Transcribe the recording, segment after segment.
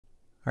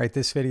All right,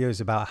 this video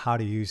is about how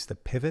to use the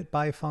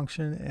PIVOTBY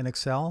function in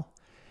Excel.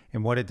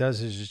 And what it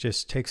does is it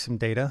just takes some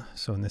data.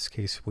 So in this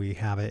case, we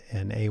have it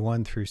in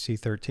A1 through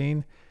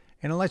C13,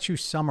 and it lets you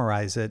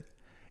summarize it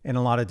in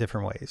a lot of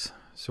different ways.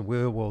 So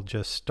we will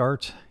just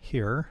start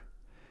here.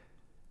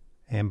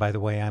 And by the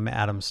way, I'm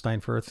Adam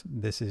Steinfurth.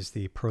 This is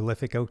the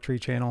Prolific Oak Tree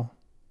channel.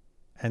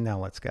 And now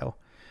let's go.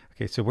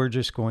 Okay, so we're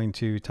just going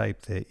to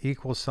type the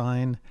equal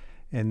sign,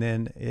 and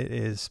then it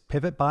is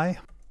PIVOTBY.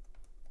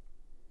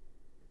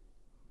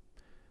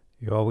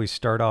 You always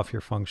start off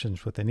your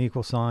functions with an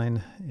equal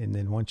sign, and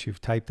then once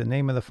you've typed the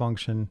name of the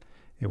function,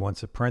 it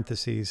wants a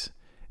parentheses,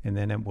 and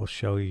then it will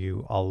show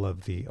you all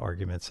of the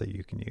arguments that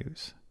you can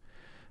use.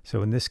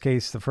 So in this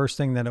case, the first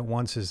thing that it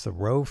wants is the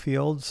row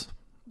fields.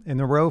 And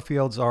the row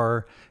fields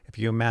are, if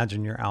you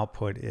imagine your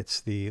output,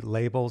 it's the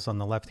labels on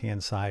the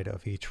left-hand side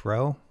of each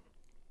row.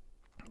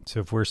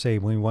 So if we're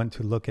saying we want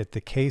to look at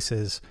the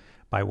cases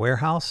by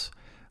warehouse,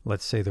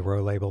 let's say the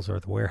row labels are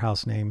the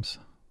warehouse names.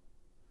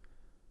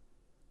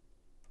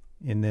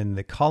 And then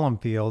the column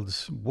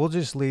fields, we'll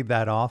just leave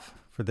that off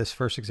for this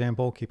first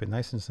example, keep it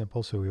nice and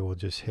simple. So we will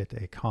just hit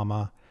a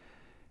comma,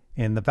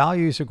 and the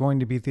values are going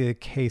to be the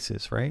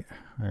cases, right?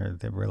 Or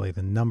really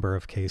the number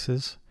of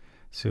cases.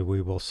 So we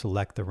will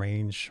select the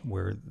range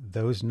where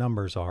those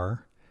numbers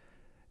are.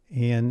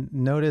 And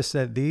notice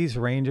that these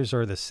ranges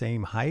are the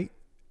same height,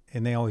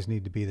 and they always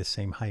need to be the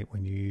same height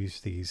when you use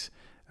these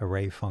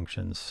array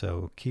functions.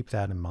 So keep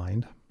that in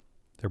mind.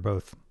 They're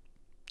both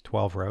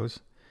 12 rows.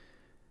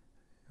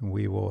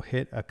 We will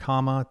hit a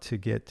comma to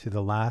get to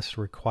the last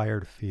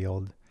required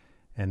field,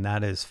 and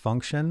that is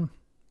function.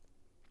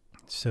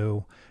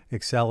 So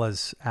Excel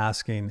is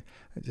saying,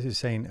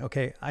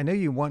 okay, I know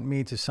you want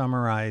me to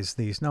summarize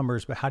these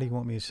numbers, but how do you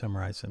want me to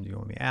summarize them? Do you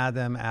want me to add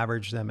them,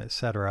 average them,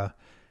 etc.?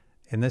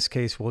 In this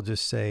case, we'll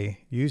just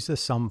say use the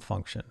sum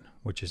function,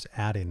 which is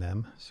adding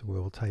them. So we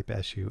will type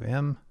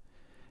SUM,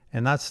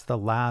 and that's the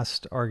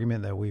last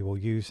argument that we will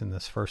use in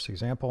this first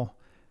example.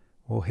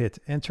 We'll hit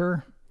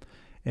enter.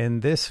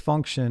 And this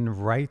function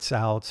writes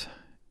out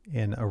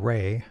an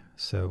array.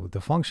 So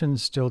the function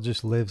still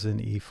just lives in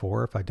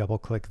E4 if I double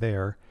click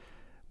there,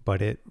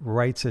 but it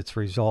writes its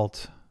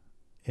result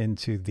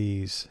into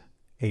these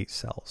 8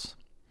 cells.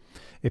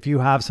 If you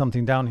have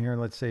something down here,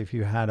 let's say if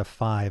you had a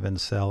 5 in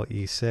cell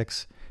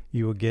E6,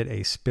 you would get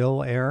a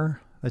spill error.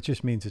 That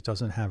just means it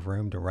doesn't have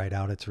room to write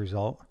out its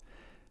result.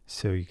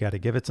 So you got to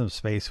give it some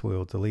space.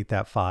 We'll delete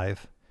that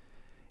 5.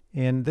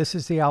 And this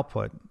is the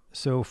output.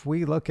 So if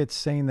we look at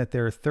saying that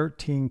there are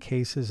 13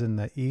 cases in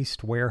the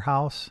East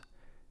warehouse,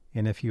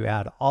 and if you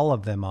add all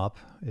of them up,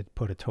 it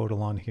put a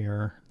total on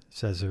here, it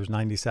says there's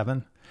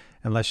 97.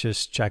 And let's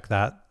just check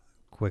that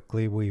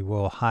quickly. We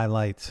will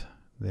highlight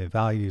the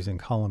values in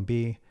column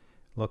B,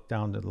 look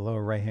down to the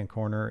lower right-hand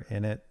corner,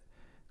 and it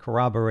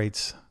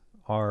corroborates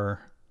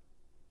our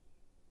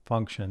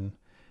function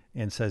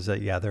and says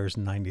that, yeah, there's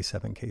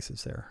 97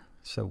 cases there.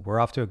 So we're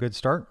off to a good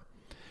start.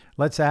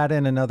 Let's add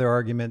in another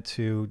argument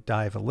to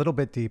dive a little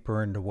bit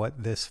deeper into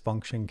what this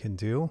function can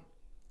do.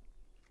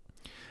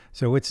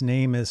 So its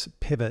name is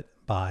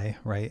PIVOTBY,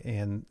 right?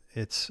 And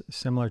it's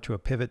similar to a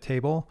pivot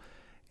table.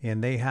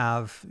 And they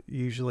have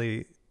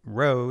usually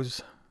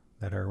rows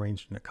that are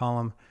arranged in a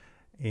column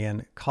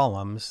and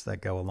columns that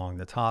go along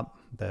the top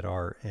that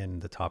are in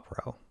the top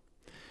row.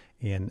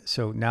 And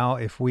so now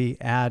if we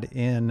add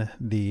in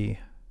the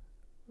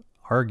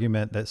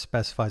argument that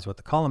specifies what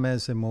the column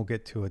is, then we'll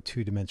get to a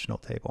two-dimensional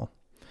table.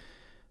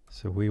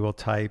 So we will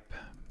type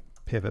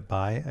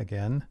PIVOTBY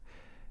again.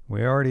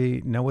 We already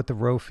know what the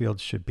row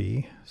fields should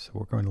be, so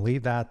we're going to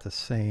leave that the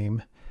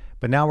same.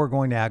 But now we're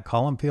going to add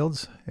column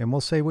fields, and we'll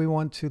say we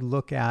want to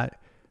look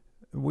at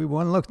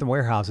the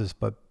warehouses,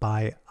 but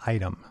by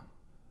item.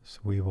 So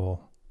we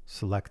will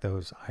select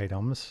those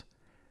items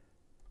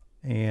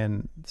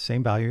and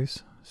same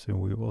values. So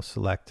we will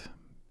select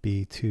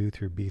B2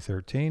 through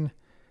B13.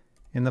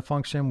 In the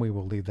function, we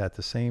will leave that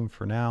the same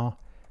for now.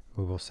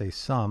 We will say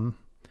sum.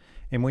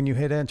 And when you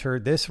hit enter,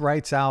 this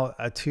writes out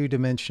a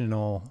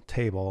two-dimensional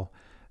table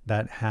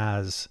that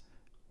has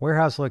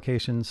warehouse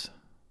locations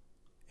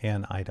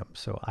and items.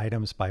 So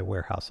items by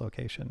warehouse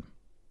location.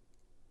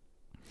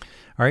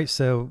 All right,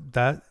 so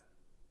that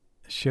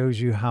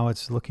shows you how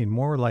it's looking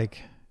more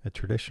like a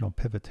traditional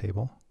pivot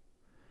table.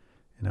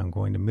 And I'm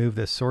going to move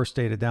this source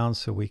data down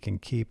so we can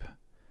keep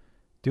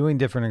doing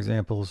different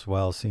examples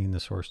while seeing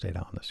the source data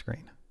on the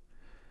screen.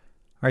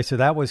 All right, so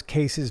that was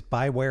cases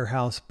by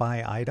warehouse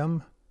by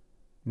item.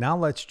 Now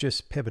let's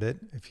just pivot it,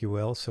 if you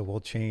will. So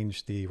we'll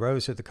change the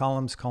rows to the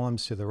columns,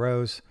 columns to the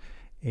rows,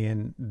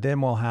 and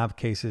then we'll have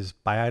cases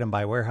by item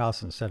by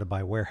warehouse instead of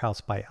by warehouse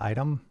by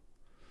item.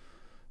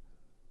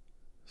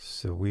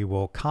 So we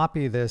will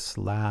copy this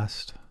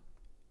last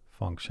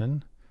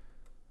function.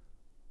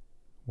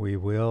 We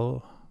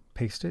will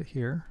paste it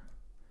here,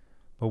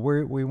 but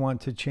we want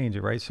to change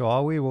it, right? So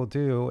all we will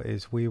do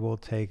is we will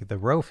take the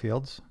row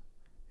fields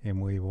and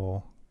we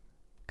will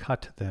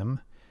cut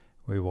them.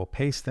 We will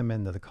paste them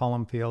into the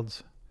column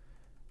fields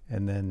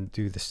and then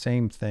do the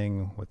same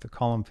thing with the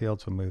column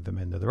fields. We'll move them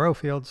into the row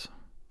fields.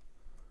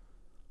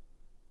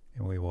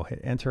 And we we'll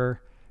hit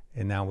enter.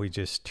 And now we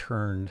just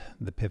turned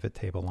the pivot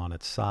table on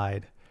its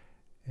side.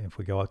 And if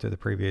we go up to the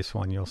previous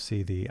one, you'll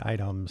see the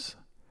items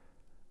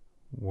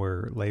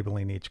were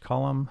labeling each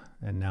column,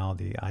 and now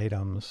the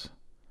items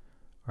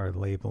are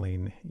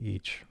labeling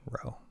each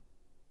row.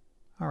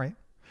 All right.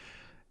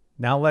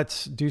 Now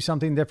let's do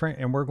something different,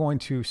 and we're going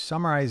to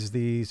summarize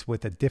these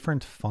with a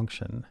different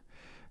function.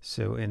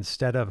 So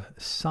instead of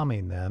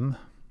summing them,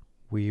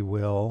 we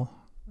will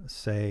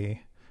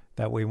say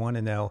that we want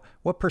to know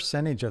what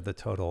percentage of the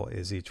total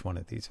is each one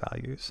of these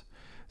values.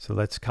 So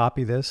let's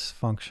copy this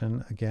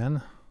function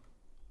again.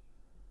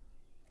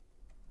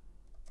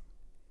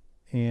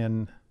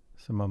 And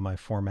some of my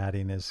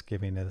formatting is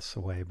giving this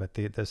away, but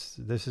this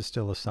is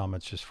still a sum.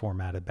 It's just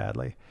formatted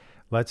badly.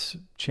 Let's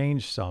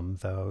change sum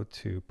though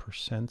to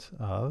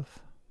 %of.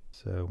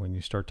 So when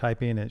you start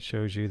typing, it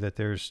shows you that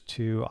there's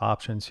two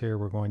options here.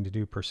 We're going to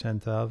do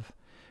 %of,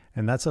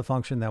 and that's a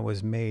function that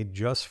was made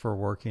just for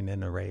working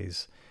in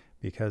arrays,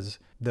 because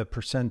the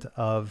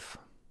 %of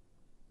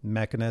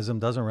mechanism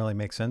doesn't really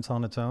make sense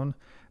on its own,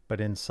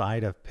 but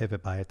inside of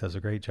PIVOTBY it does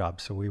a great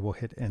job. So we will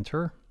hit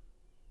enter.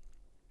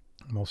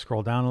 We'll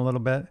scroll down a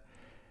little bit.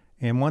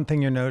 And one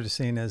thing you're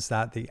noticing is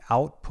that the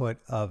output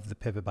of the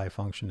PIVOTBY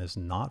function is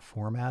not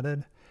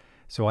formatted.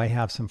 So I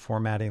have some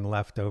formatting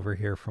left over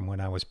here from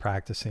when I was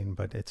practicing,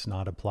 but it's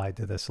not applied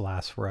to this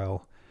last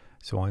row.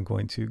 So I'm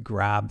going to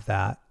grab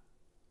that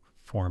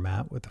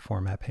format with the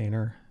format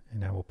painter,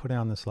 and I will put it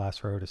on this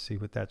last row to see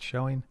what that's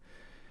showing.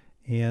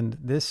 And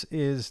this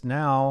is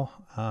now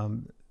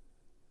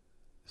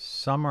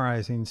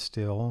summarizing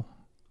still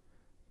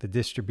the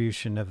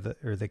distribution of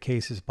the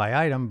cases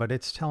by item, but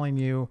it's telling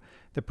you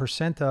the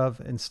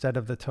 %of instead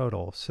of the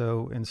total.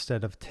 So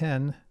instead of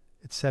 10,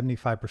 it's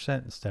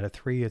 75%. Instead of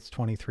 3, it's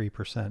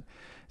 23%.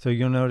 So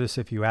you'll notice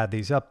if you add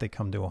these up, they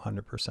come to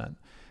 100%.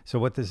 So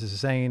what this is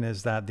saying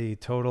is that the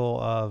total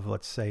of,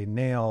 let's say,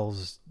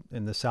 nails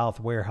in the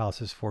South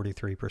warehouse is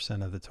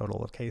 43% of the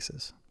total of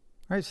cases.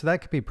 All right, so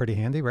that could be pretty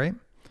handy, right?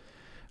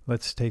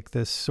 Let's take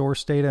this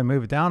source data and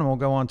move it down, and we'll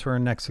go on to our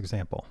next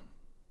example.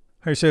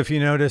 All right, so if you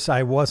notice,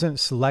 I wasn't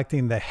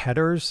selecting the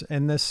headers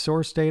in this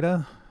source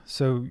data.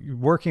 So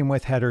working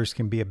with headers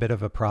can be a bit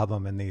of a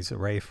problem in these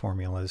array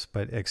formulas,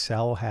 but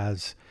Excel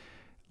has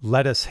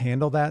let us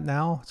handle that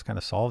now. It's kind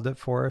of solved it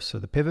for us. So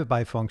the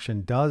PIVOTBY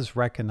function does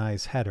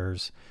recognize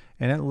headers,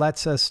 and it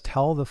lets us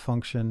tell the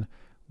function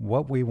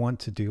what we want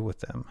to do with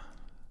them.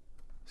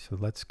 So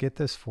let's get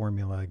this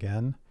formula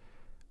again,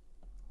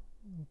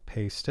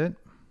 paste it.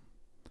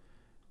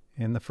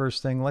 And the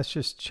first thing, let's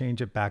just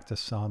change it back to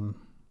sum,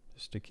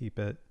 just to keep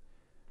it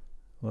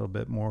a little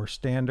bit more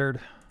standard.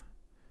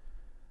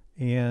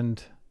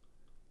 And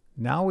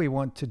now we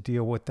want to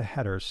deal with the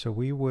headers. So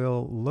we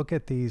will look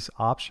at these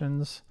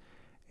options,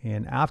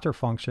 and after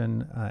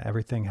function,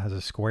 everything has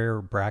a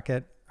square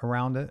bracket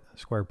around it,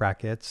 square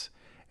brackets.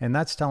 And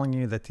that's telling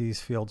you that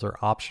these fields are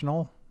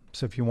optional.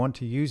 So if you want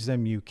to use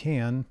them, you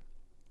can,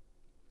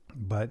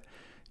 but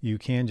you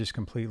can just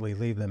completely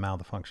leave them out of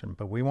the function.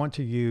 But we want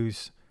to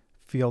use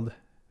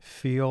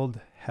field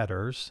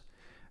headers.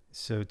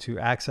 So to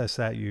access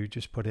that, you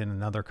just put in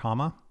another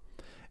comma,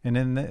 and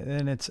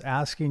then it's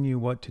asking you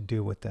what to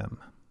do with them.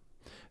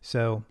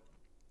 So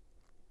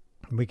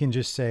we can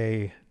just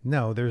say,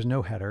 no, there's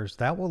no headers.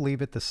 That will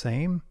leave it the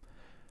same.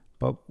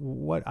 But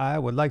what I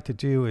would like to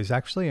do is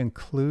actually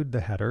include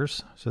the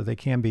headers so they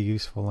can be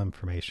useful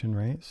information,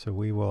 right? So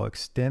we will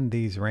extend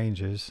these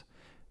ranges.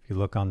 If you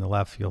look on the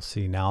left, you'll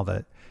see now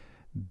that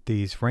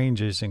these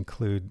ranges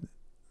include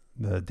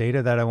the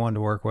data that I wanted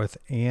to work with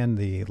and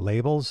the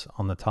labels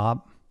on the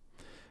top.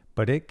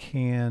 But it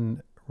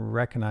can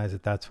recognize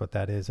that that's what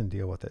that is and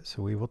deal with it.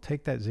 So we will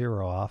take that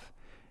 0 off,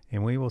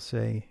 and we will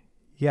say,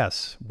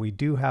 yes, we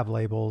do have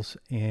labels,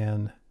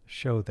 and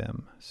show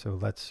them. So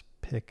let's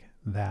pick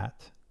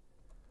that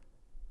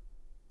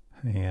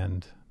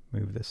and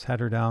move this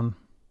header down.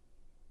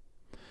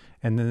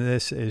 And then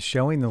this is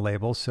showing the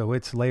labels. So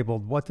it's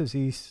labeled, what does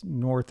east,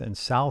 north, and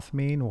south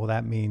mean? Well,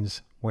 that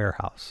means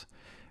warehouse,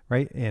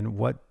 right? And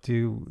what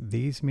do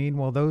these mean?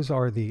 Well, those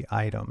are the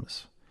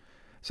items.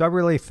 So I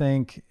really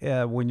think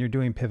when you're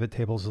doing pivot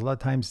tables, a lot of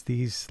times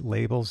these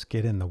labels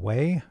get in the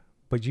way,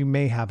 but you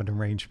may have an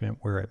arrangement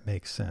where it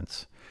makes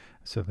sense.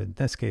 So in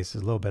this case,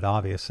 it's a little bit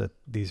obvious that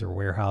these are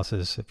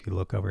warehouses if you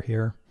look over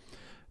here,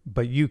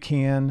 but you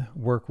can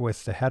work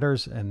with the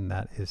headers, and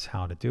that is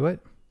how to do it.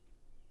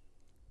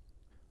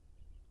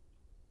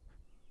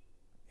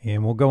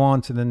 And we'll go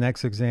on to the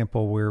next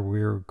example where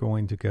we're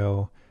going to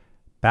go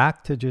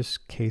back to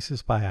just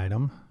cases by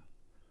item.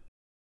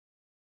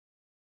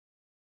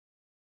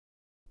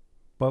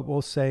 But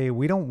we'll say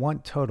we don't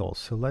want totals.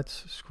 So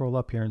let's scroll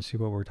up here and see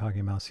what we're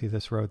talking about. See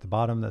this row at the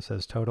bottom that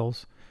says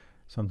totals?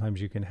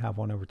 Sometimes you can have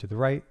one over to the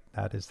right.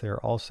 That is there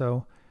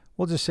also.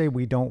 We'll just say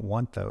we don't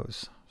want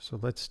those. So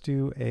let's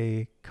do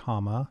a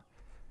comma.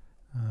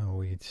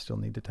 We still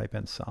need to type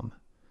in sum.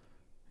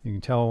 You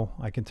can tell,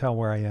 I can tell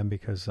where I am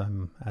because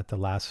I'm at the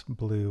last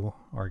blue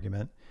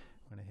argument.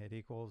 When I hit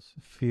equals,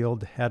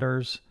 field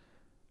headers,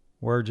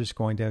 we're just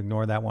going to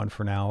ignore that one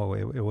for now.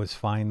 It was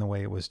fine the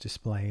way it was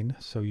displayed.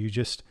 So you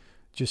just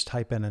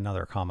type in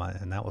another comma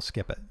and that will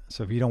skip it.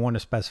 So if you don't want to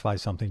specify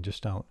something,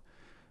 just don't.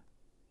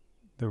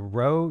 The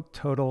row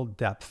total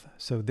depth.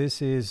 So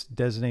this is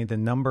designating the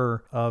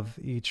number of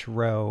each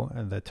row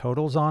and the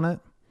totals on it.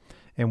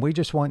 And we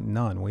just want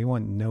none. We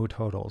want no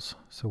totals.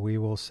 So we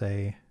will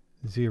say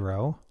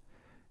 0.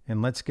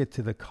 And let's get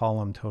to the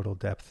column total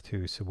depth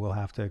too. So we'll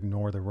have to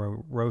ignore the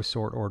row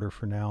sort order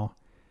for now.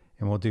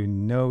 And we'll do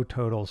no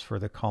totals for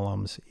the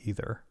columns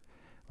either.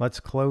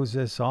 Let's close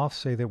this off,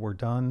 say that we're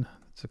done.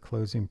 It's a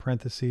closing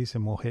parentheses,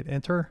 and we'll hit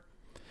enter.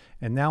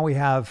 And now we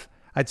have,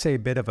 I'd say, a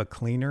bit of a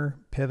cleaner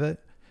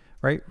pivot,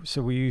 right?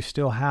 So you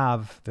still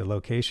have the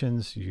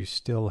locations, you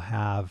still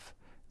have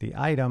the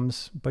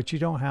items, but you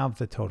don't have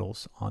the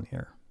totals on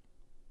here.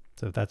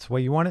 So if that's the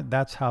way you want it,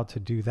 that's how to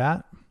do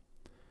that.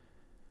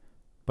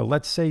 But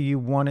let's say you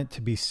want it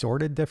to be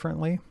sorted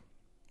differently.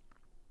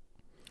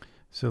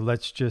 So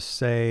let's just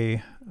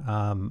say,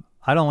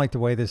 I don't like the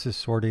way this is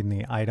sorting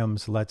the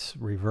items. Let's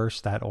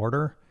reverse that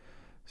order.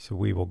 So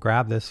we will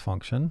grab this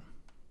function.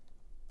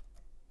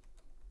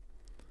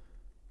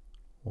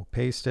 We'll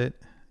paste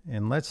it,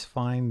 and let's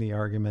find the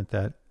argument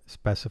that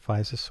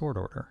specifies a sort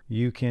order.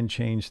 You can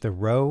change the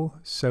row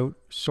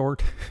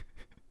sort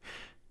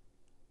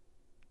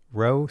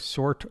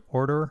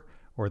order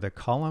or the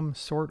column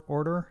sort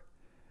order.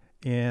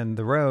 And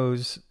the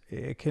rows,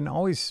 it can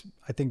always,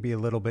 I think, be a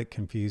little bit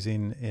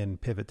confusing in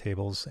pivot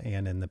tables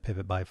and in the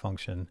PIVOTBY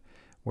function,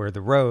 where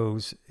the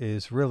rows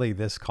is really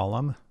this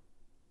column.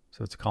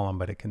 So it's a column,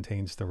 but it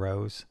contains the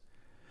rows.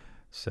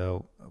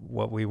 So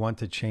what we want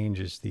to change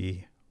is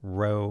the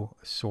row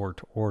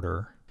sort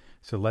order.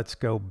 So let's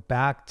go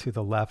back to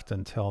the left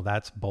until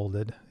that's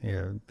bolded.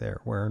 Here,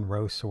 there, we're in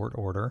row sort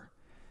order.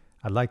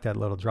 I like that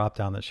little drop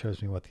down that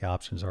shows me what the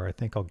options are. I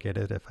think I'll get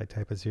it if I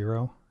type a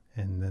 0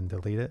 and then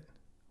delete it.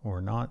 Or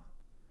not.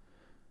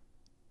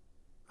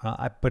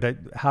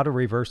 How to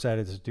reverse that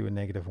is do a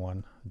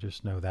 -1.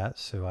 Just know that.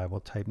 So I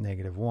will type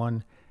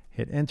 -1,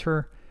 hit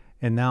enter,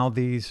 and now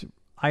these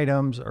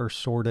items are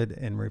sorted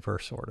in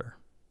reverse order.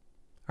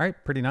 All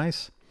right, pretty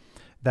nice.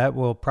 That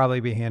will probably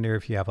be handier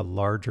if you have a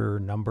larger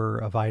number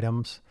of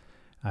items.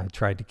 I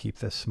tried to keep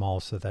this small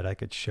so that I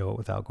could show it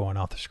without going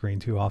off the screen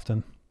too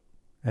often.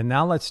 And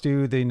now let's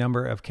do the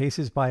number of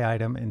cases by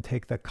item and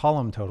take the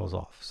column totals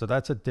off. So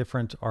that's a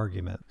different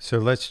argument. So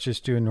let's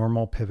just do a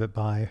normal pivot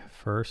by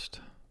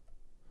first.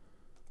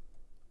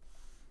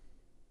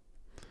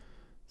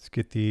 Let's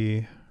get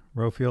the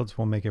row fields.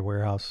 We'll make it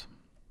warehouse.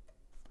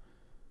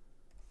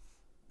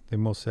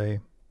 Then we'll say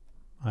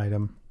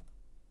item.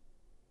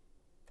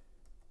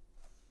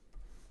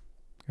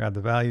 Grab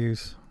the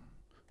values.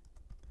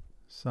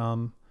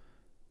 Sum.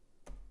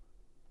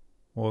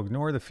 We'll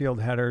ignore the field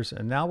headers,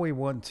 and now we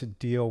want to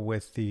deal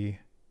with the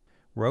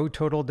row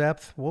total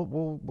depth.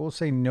 We'll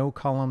say no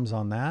columns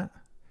on that.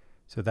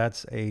 So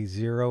that's a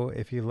 0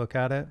 if you look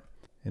at it.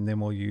 And then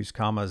we'll use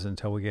commas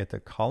until we get the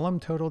column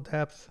total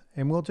depth,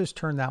 and we'll just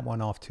turn that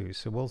one off too.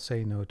 So we'll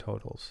say no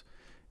totals.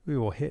 We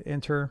will hit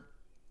enter.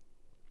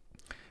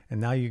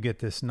 And now you get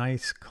this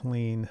nice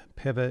clean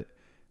pivot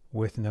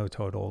with no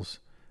totals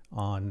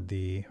on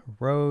the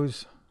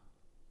rows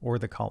or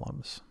the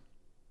columns.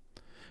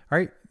 All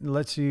right,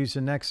 let's use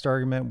the next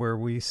argument where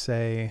we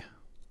say,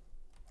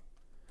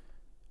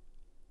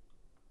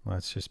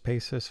 let's just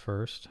paste this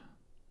first,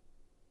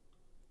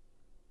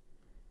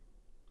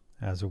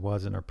 as it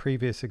was in our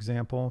previous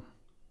example.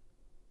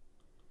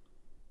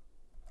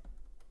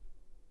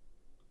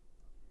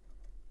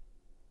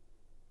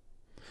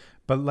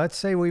 But let's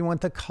say we want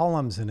the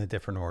columns in a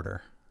different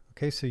order.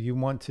 Okay, so you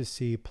want to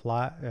see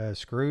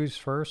screws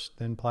first,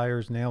 then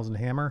pliers, nails, and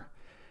hammer.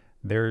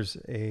 There's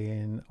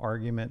an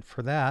argument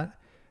for that.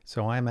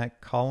 So I'm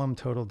at column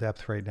total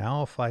depth right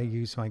now. If I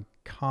use my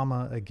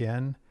comma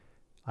again,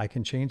 I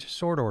can change the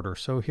sort order.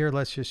 So here,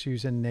 let's just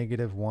use a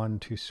 -1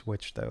 to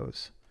switch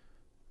those.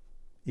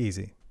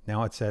 Easy.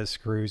 Now it says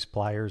screws,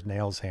 pliers,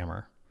 nails,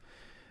 hammer.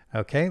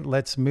 Okay,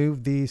 let's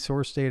move the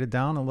source data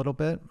down a little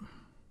bit.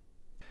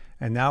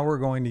 And now we're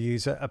going to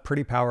use a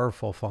pretty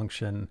powerful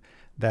function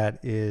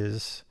that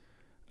is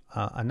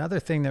another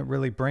thing that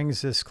really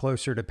brings this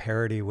closer to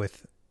parity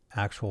with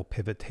actual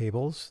pivot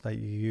tables that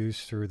you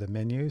use through the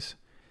menus.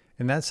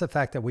 And that's the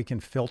fact that we can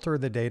filter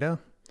the data.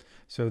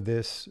 So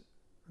this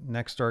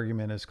next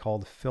argument is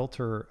called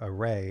filter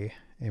array.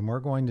 And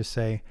we're going to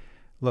say,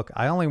 look,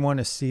 I only want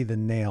to see the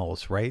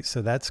nails, right?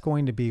 So that's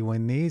going to be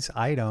when these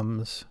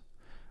items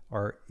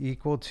are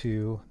equal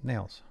to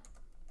nails.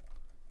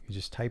 You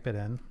just type it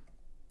in,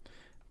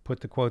 put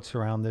the quotes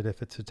around it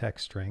if it's a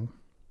text string,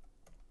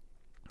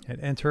 hit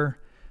enter,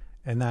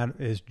 and that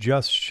is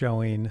just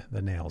showing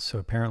the nails. So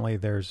apparently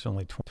there's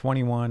only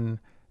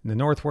 21 in the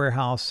north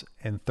warehouse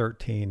and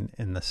 13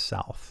 in the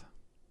south.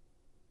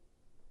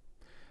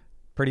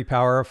 Pretty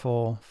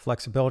powerful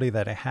flexibility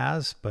that it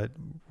has, but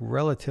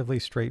relatively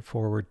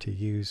straightforward to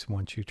use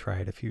once you try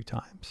it a few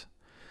times.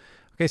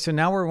 Okay, so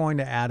now we're going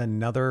to add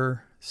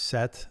another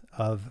set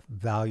of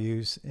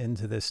values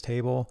into this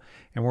table,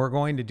 and we're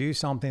going to do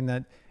something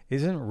that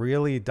isn't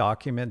really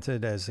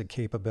documented as a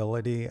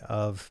capability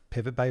of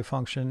PIVOTBY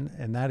function,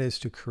 and that is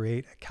to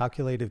create a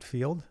calculated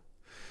field.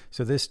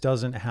 So this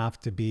doesn't have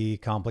to be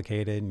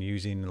complicated and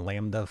using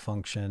lambda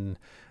function,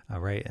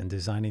 right, and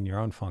designing your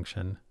own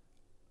function.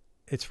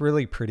 It's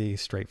really pretty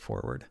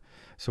straightforward.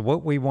 So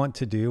what we want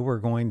to do, we're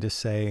going to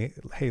say,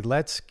 hey,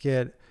 let's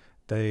get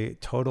the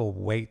total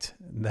weight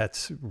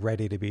that's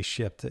ready to be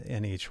shipped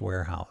in each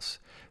warehouse.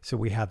 So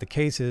we have the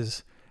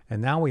cases,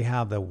 and now we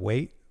have the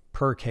weight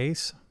per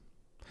case.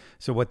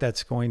 So what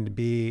that's going to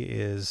be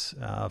is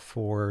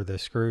for the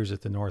screws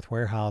at the North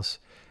Warehouse,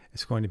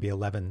 it's going to be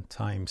 11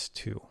 times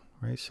 2,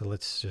 right? So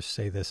let's just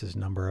say this is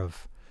number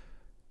of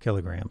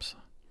kilograms.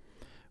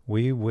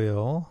 We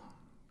will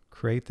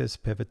create this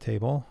pivot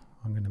table.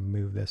 I'm going to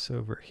move this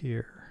over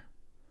here.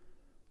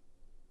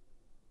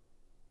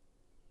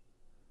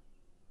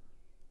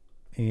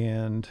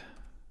 And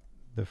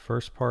the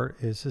first part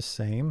is the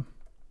same.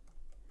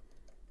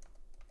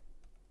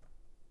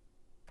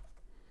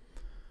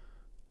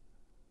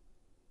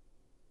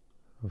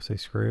 We'll say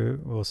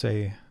screw, we'll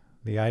say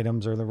the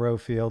items are the row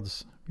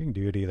fields. You can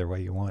do it either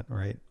way you want,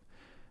 right?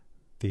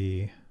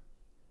 The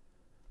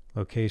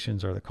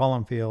locations are the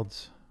column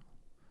fields.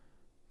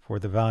 For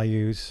the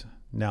values,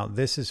 now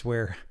this is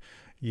where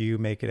you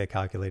make it a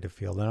calculated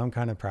field. And I'm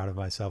kind of proud of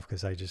myself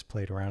because I just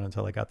played around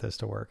until I got this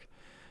to work.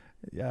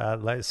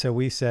 So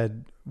we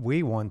said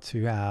we want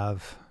to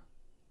have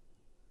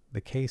the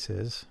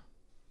cases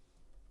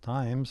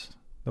times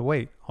the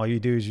weight. All you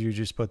do is you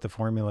just put the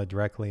formula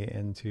directly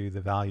into the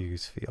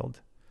values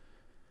field.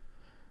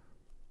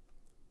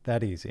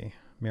 That easy,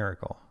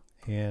 miracle.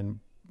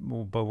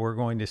 But we're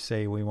going to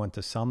say we want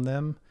to sum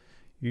them.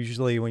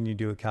 Usually when you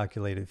do a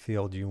calculated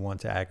field, you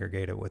want to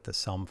aggregate it with the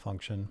sum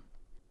function.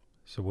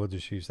 So we'll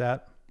just use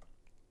that.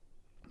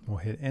 We'll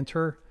hit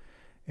enter.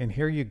 And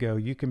here you go.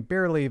 You can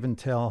barely even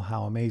tell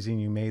how amazing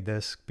you made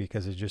this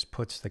because it just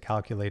puts the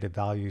calculated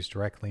values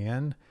directly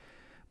in.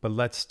 But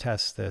let's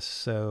test this.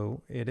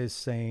 So it is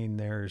saying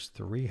there's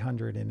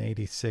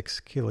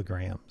 386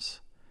 kilograms.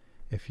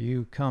 If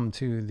you come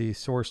to the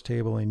source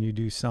table and you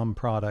do sum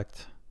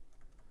product,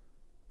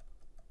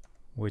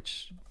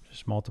 which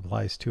just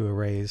multiplies two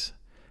arrays,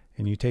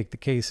 and you take the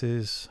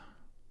cases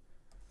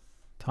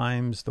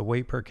times the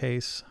weight per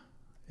case,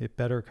 it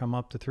better come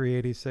up to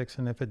 386.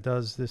 And if it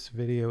does, this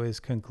video is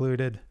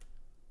concluded.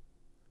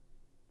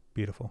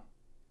 Beautiful.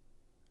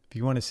 If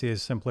you want to see a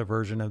simpler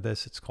version of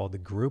this, it's called the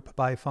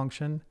GROUPBY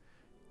function.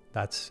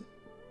 That's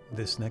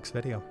this next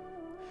video.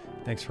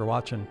 Thanks for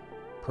watching.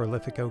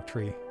 Prolific Oak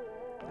Tree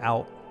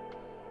out.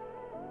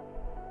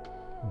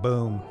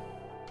 Boom.